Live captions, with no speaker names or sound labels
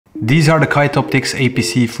These are the Kite Optics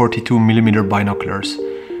APC 42mm binoculars,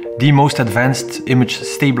 the most advanced image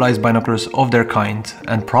stabilized binoculars of their kind,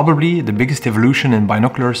 and probably the biggest evolution in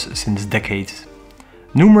binoculars since decades.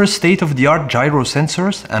 Numerous state-of-the-art gyro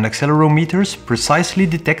sensors and accelerometers precisely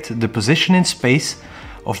detect the position in space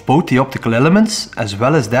of both the optical elements as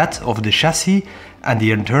well as that of the chassis and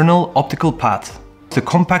the internal optical path. The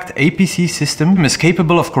compact APC system is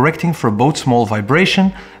capable of correcting for both small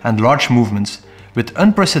vibration and large movements, with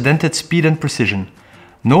unprecedented speed and precision.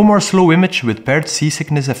 No more slow image with paired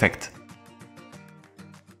seasickness effect.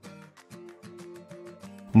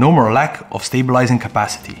 No more lack of stabilizing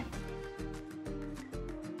capacity.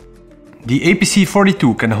 The APC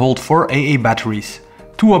 42 can hold 4 AA batteries,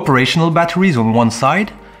 2 operational batteries on one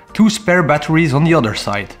side, 2 spare batteries on the other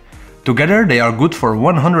side. Together they are good for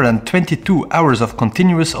 122 hours of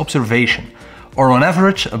continuous observation, or on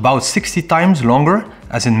average about 60 times longer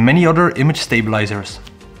as in many other image stabilizers.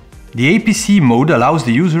 The APC mode allows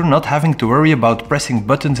the user not having to worry about pressing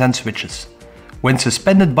buttons and switches. When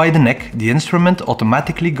suspended by the neck, the instrument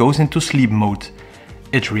automatically goes into sleep mode.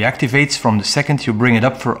 It reactivates from the second you bring it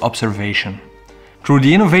up for observation. Through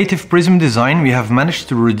the innovative prism design, we have managed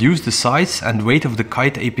to reduce the size and weight of the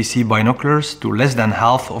Kite APC binoculars to less than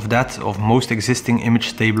half of that of most existing image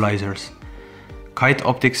stabilizers. Kite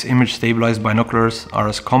Optics image stabilized binoculars are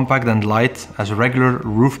as compact and light as regular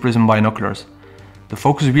roof prism binoculars. The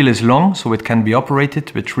focus wheel is long, so it can be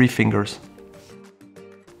operated with 3 fingers.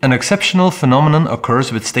 An exceptional phenomenon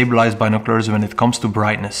occurs with stabilized binoculars when it comes to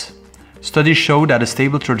brightness. Studies show that a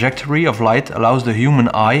stable trajectory of light allows the human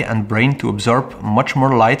eye and brain to absorb much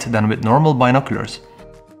more light than with normal binoculars.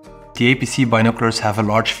 The APC binoculars have a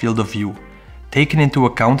large field of view. Taking into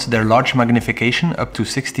account their large magnification up to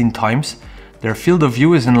 16 times, their field of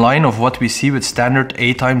view is in line of what we see with standard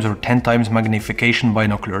 8 times or 10 times magnification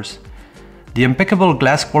binoculars. The impeccable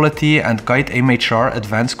glass quality and Kite MHR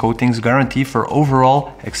advanced coatings guarantee for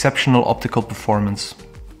overall exceptional optical performance.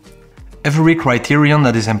 Every criterion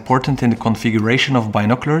that is important in the configuration of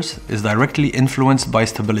binoculars is directly influenced by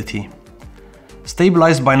stability.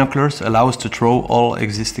 Stabilized binoculars allow us to throw all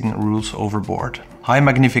existing rules overboard. High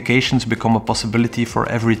magnifications become a possibility for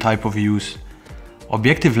every type of use.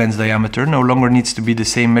 Objective lens diameter no longer needs to be the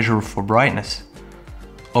same measure for brightness.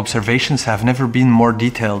 Observations have never been more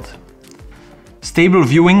detailed. Stable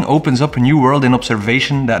viewing opens up a new world in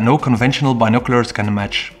observation that no conventional binoculars can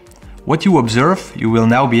match. What you observe, you will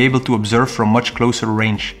now be able to observe from much closer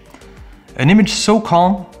range. An image so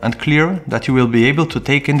calm and clear that you will be able to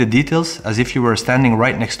take in the details as if you were standing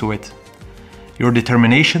right next to it. Your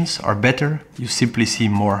determinations are better, you simply see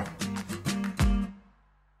more.